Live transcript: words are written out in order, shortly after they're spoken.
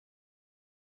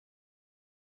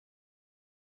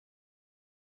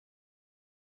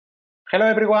Hello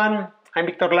everyone, I'm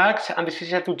Victor Lax and this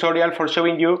is a tutorial for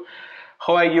showing you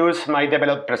how I use my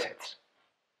DVLOP presets.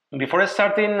 Before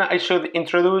starting, I should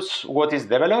introduce what is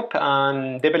DVLOP,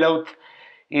 and DVLOP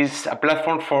is a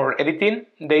platform for editing.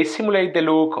 They simulate the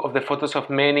look of the photos of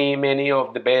many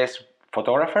of the best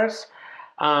photographers,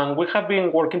 and we have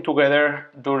been working together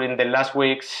during the last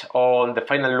weeks on the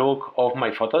final look of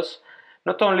my photos,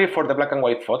 not only for the black and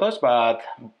white photos, but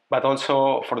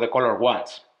also for the color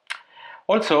ones.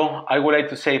 Also, I would like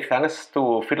to say thanks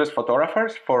to Fearless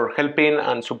Photographers for helping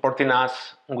and supporting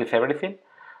us with everything.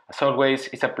 As always,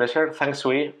 it's a pleasure. Thanks,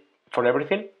 Sui, for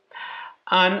everything.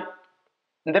 And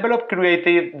DVLOP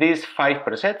created these 5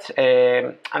 presets,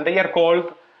 and they are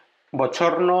called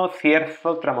Bochorno,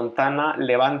 Cierzo, Tramontana,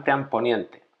 Levante, and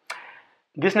Poniente.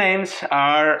 These names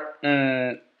are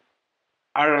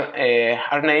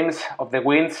names of the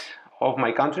winds of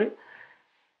my country.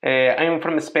 I'm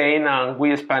from Spain, and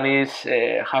we Spanish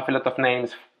have a lot of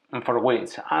names for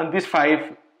winds, and these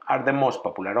 5 are the most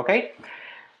popular, okay?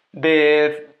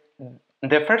 The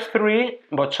first 3,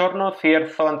 Bochorno,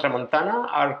 Cierzo, and Tramontana,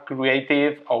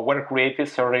 were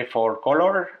created for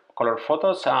color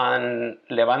photos, and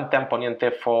Levante and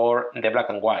Poniente for the black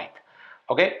and white,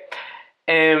 okay?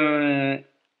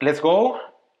 Let's go.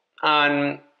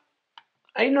 And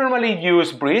I normally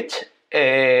use bridge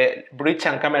and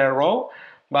camera raw.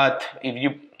 But if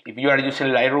you are using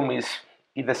Lightroom, it's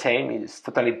the same, it's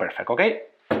totally perfect, okay?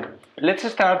 Let's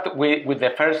start with the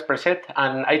first preset,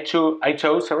 and I chose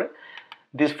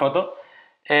this photo.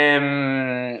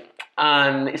 And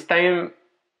it's time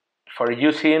for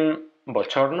using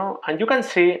Bochorno, and you can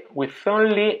see with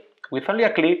only a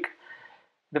click,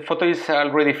 the photo is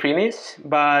already finished,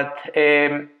 but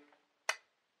I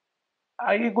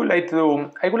would like to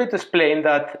explain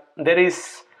that there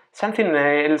is something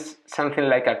else, something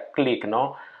like a click,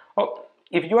 no? Oh,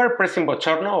 if you are pressing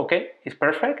Bochorno, okay, it's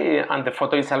perfect, and the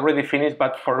photo is already finished.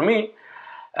 But for me,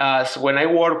 as when I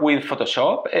work with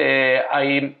Photoshop,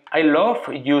 I love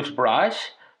use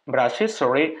brushes,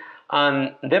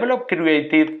 and DVLOP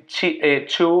created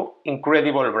 2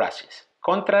 incredible brushes,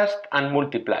 contrast and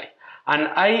multiply. And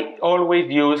I always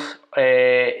use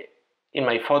in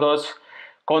my photos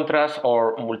contrast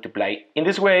or multiply. In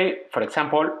this way, for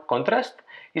example, contrast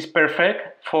is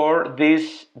perfect for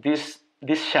these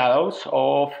shadows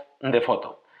of the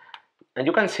photo. And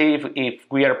you can see if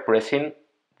we are pressing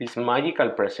this magical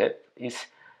preset,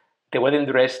 the wedding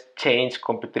dress changed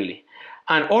completely.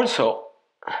 And also,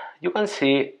 you can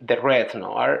see the reds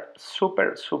are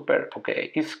super,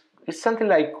 okay. It's something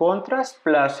like contrast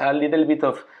plus a little bit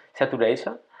of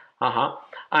saturation.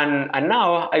 And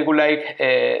now I would like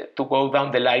to go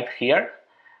down the light here,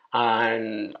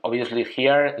 and obviously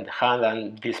here in the hand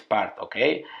and this part,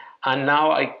 okay? And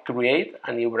now I create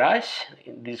a new brush,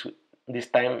 this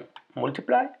time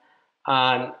multiply,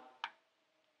 and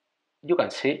you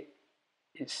can see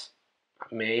it's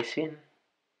amazing.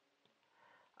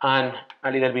 And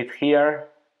a little bit here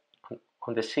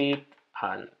on the seat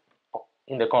and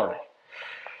in the corner.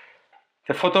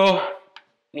 The photo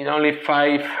in only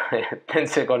 5-10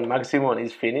 seconds maximum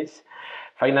is finished.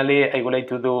 Finally, I would like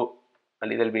to do a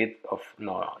little bit of,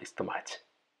 no, it's too much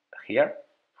here,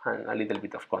 and a little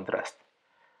bit of contrast,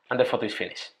 and the photo is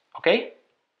finished, okay?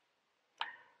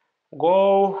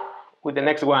 Go with the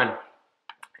next one.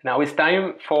 Now it's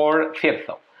time for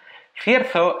Cierzo.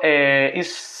 Cierzo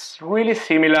is really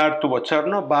similar to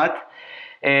Bochorno, but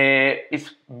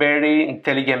it's very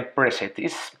intelligent preset.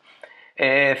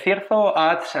 Cierzo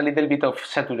adds a little bit of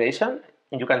saturation,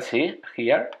 you can see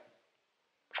here,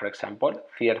 for example,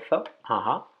 Cierzo,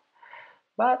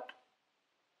 But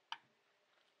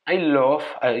I love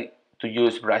to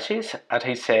use brushes. As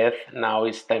I said, now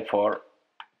it's time for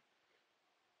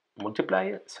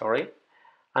multiply,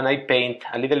 and I paint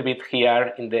a little bit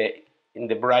here in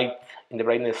the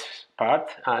brightness part,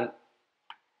 and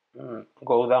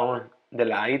go down the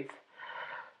light.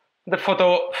 The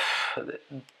photo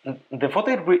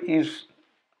is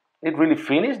really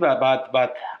finished,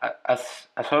 but as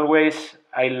always,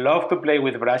 I love to play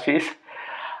with brushes.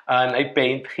 And I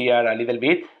paint here a little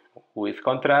bit with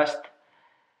contrast,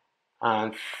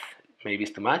 and maybe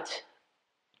it's too much.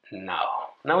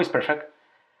 Now it's perfect.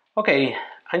 Okay,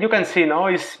 and you can see now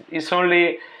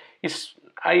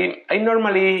I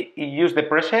normally use the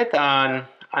preset, and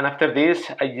after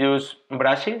this I use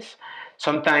brushes.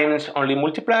 Sometimes only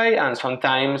multiply, and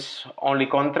sometimes only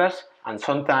contrast, and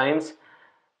sometimes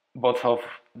both of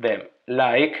them,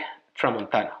 like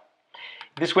Tramontana.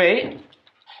 This way,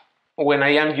 when I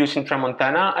am using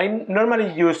Tramontana, I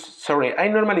normally use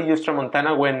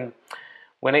Tramontana when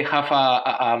I have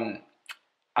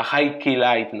a high key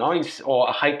light, no? Or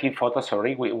a high key photo,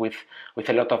 sorry, with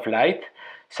a lot of light,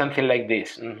 something like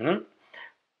this. You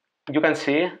can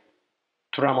see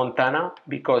Tramontana,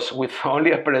 because with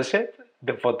only a preset,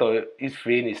 the photo is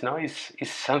finished, no? It's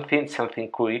something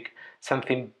quick,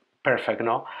 something perfect,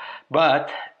 no?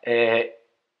 But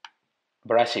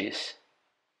brushes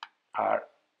are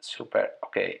super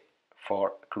okay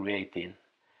for creating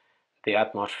the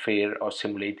atmosphere or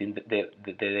simulating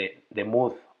the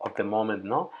mood of the moment,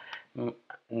 no?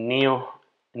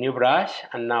 New brush,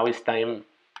 and now it's time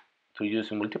to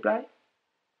use multiply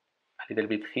a little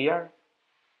bit here.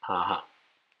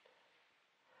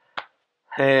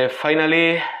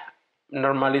 Finally,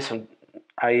 normally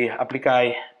I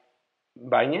apply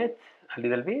vignette a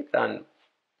little bit and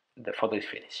the photo is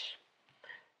finished.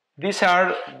 These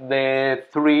are the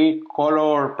 3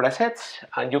 color presets,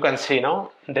 and you can see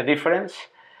now the difference.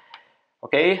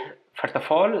 Okay, first of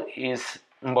all is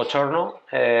Bochorno.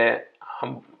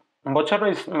 Bochorno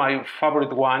is my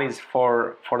favorite one, is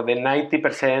for the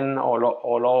 90%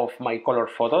 all of my color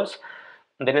photos.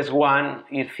 The next one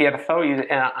is Cierzo,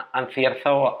 and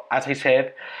Cierzo, as I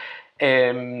said,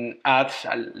 adds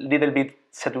a little bit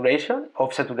saturation,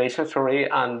 sorry,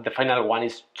 and the final one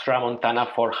is Tramontana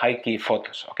for high key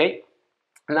photos, okay?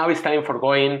 Now it's time for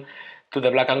going to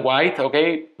the black and white,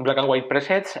 okay? Black and white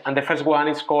presets, and the first one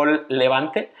is called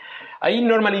Levante. I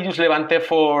normally use Levante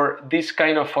for this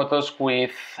kind of photos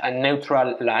with a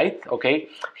neutral light, okay?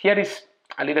 Here is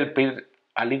a little bit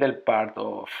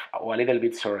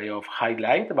of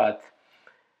highlight, but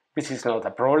this is not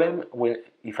a problem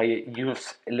if I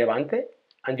use Levante.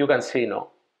 And you can see,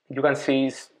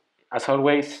 as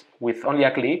always, with only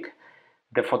a click,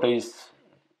 the photo is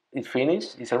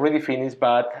finished. It's already finished,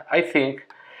 but I think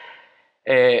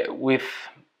with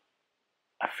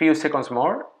a few seconds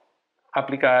more,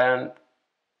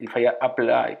 if I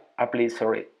apply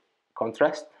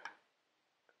contrast,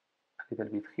 a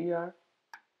little bit here,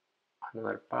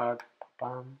 another part,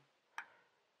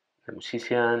 the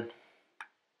musician,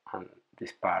 and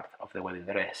this part of the wedding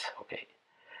dress, okay.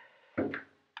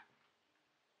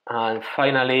 And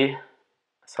finally,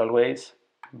 as always,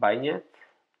 vignette,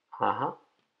 and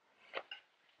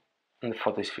the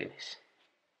photo is finished.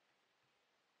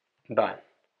 Done.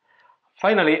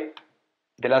 Finally,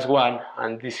 the last one,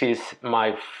 and this is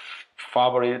my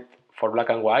favorite for black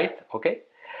and white, okay.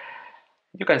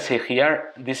 You can see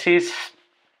here, this is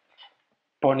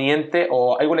Poniente,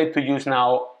 or I would like to use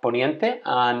now Poniente,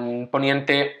 and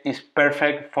Poniente is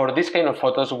perfect for this kind of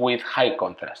photos with high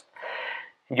contrast.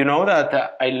 You know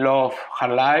that I love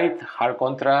hard light, hard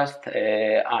contrast,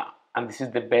 and this is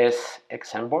the best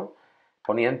example,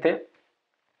 Poniente.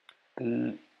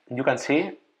 You can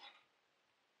see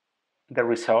the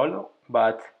result,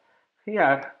 but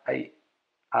here I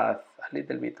add a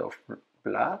little bit of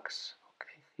blacks,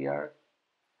 okay, here.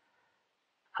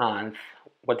 And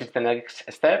what is the next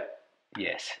step?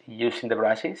 Yes, using the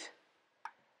brushes.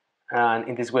 And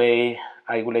in this way,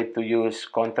 I would like to use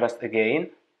contrast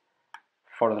again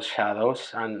for the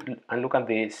shadows. And look at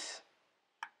this,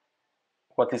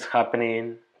 what is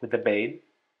happening with the veil.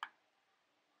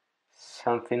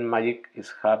 Something magic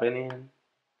is happening.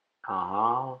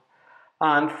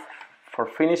 And for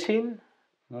finishing,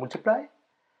 multiply.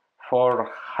 For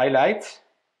highlights,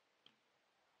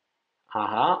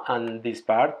 and this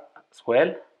part as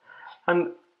well.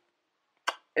 And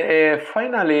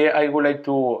finally, I would like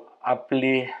to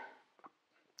apply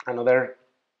another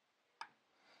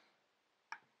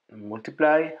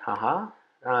multiply,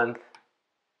 and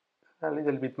a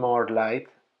little bit more light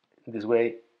this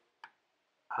way.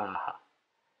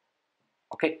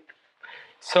 Okay,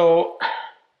 so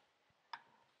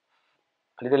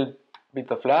a little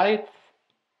bit of light,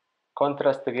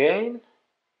 contrast again,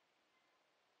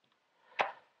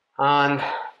 and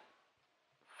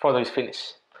photo is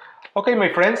finished. Okay,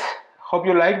 my friends, hope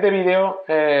you liked the video.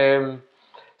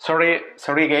 Sorry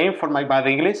again for my bad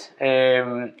English.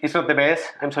 It's not the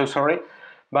best, I'm so sorry,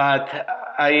 but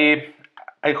I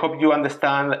hope you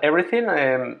understand everything.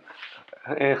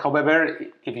 However,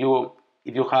 if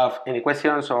you have any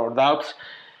questions or doubts,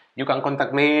 you can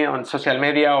contact me on social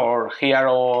media or here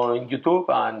on YouTube,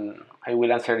 and I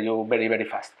will answer you very, very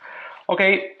fast.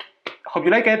 Okay, hope you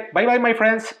like it. Bye bye, my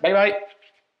friends. Bye bye.